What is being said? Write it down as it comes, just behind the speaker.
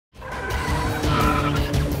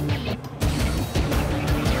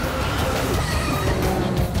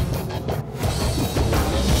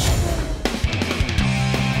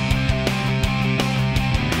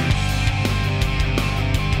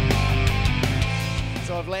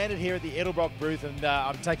I've landed here at the Edelbrock booth, and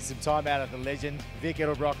I'm taking some time out of the legend, Vic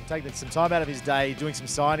Edelbrock. I'm taking some time out of his day, doing some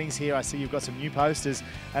signings here. I see you've got some new posters,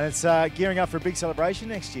 and it's gearing up for a big celebration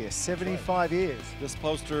next year, 75 years. This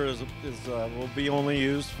poster will be only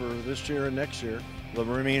used for this year and next year, the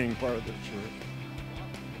remaining part of this year.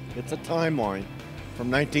 It's a timeline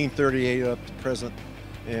from 1938 up to present,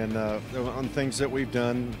 and on things that we've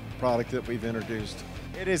done, product that we've introduced.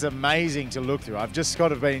 It is amazing to look through. I've just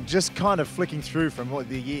been kind of flicking through from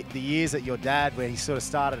the years at your dad, where he sort of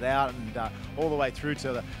started out, and all the way through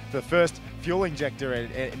to the first fuel injector in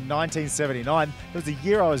 1979. It was the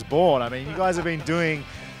year I was born. I mean, you guys have been doing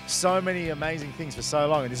so many amazing things for so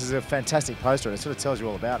long, and this is a fantastic poster, and it sort of tells you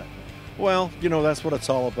all about it. Well, you know, that's what it's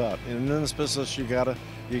all about. And in this business, you gotta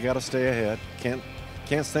stay ahead.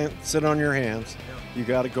 Can't sit on your hands. You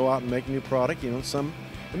got to go out and make new product. You know,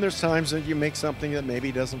 and there's times that you make something that maybe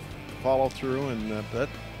doesn't follow through, and but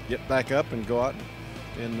get back up and go out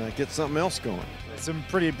and get something else going. Some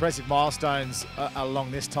pretty impressive milestones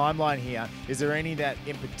along this timeline here. Is there any that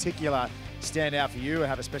in particular stand out for you or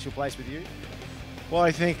have a special place with you? Well,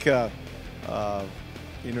 I think you know,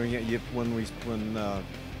 when a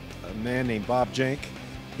man named Bob Jenk,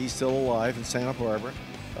 he's still alive in Santa Barbara,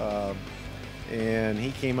 and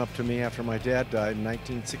he came up to me after my dad died in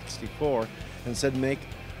 1964 and said, make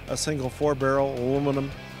a single 4-barrel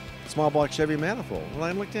aluminum small block Chevy manifold. And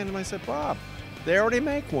I looked at him and I said, Bob, they already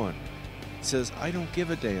make one. He says, I don't give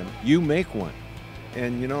a damn, you make one.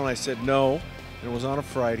 And you know, and I said no, and it was on a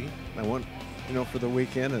Friday. I went, you know, for the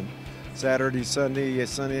weekend, and Saturday,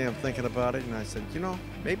 Sunday I'm thinking about it, and I said, you know,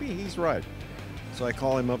 maybe he's right. So I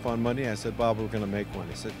call him up on Monday. I said, Bob, we're going to make one.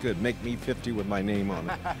 He said, good, make me 50 with my name on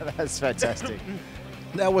it. That's fantastic.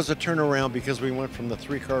 That was a turnaround because we went from the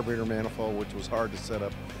 3-carburetor manifold, which was hard to set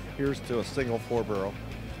up, here's to a single 4-barrel,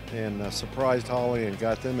 and surprised Holly and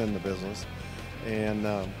got them in the business. And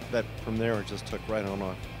that from there it just took right on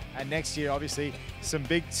off. And next year, obviously, some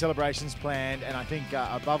big celebrations planned, and I think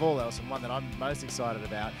above all else, and one that I'm most excited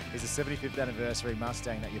about, is the 75th anniversary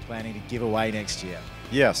Mustang that you're planning to give away next year.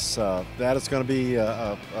 Yes, that is going to be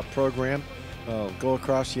a program, go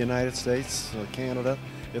across the United States, Canada.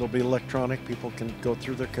 It'll be electronic. People can go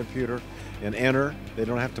through their computer and enter. They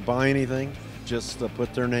don't have to buy anything, just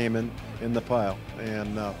put their name in the pile.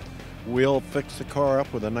 And we'll fix the car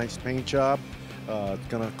up with a nice paint job. It's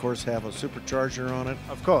going to, of course, have a supercharger on it.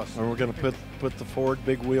 Of course. And we're going to put the Ford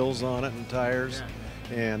big wheels on it and tires,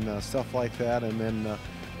 and stuff like that. And then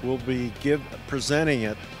we'll be presenting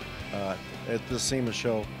it at the SEMA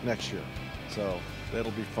show next year. So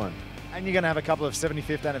that'll be fun. And you're going to have a couple of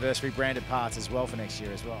 75th anniversary branded parts as well for next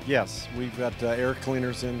year as well. Yes, we've got air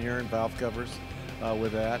cleaners in here and valve covers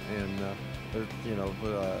with that, and you know,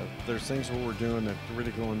 there's things what we're doing that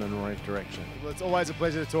really going in the right direction. Well, it's always a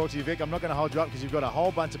pleasure to talk to you, Vic. I'm not going to hold you up because you've got a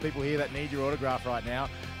whole bunch of people here that need your autograph right now.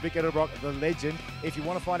 Vic Edelbrock, the legend. If you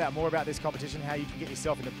want to find out more about this competition, how you can get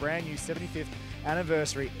yourself in the brand new 75th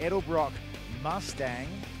anniversary Edelbrock Mustang,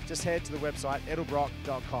 just head to the website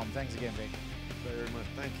edelbrock.com. Thanks again, Vic. Very much.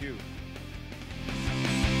 Thank you.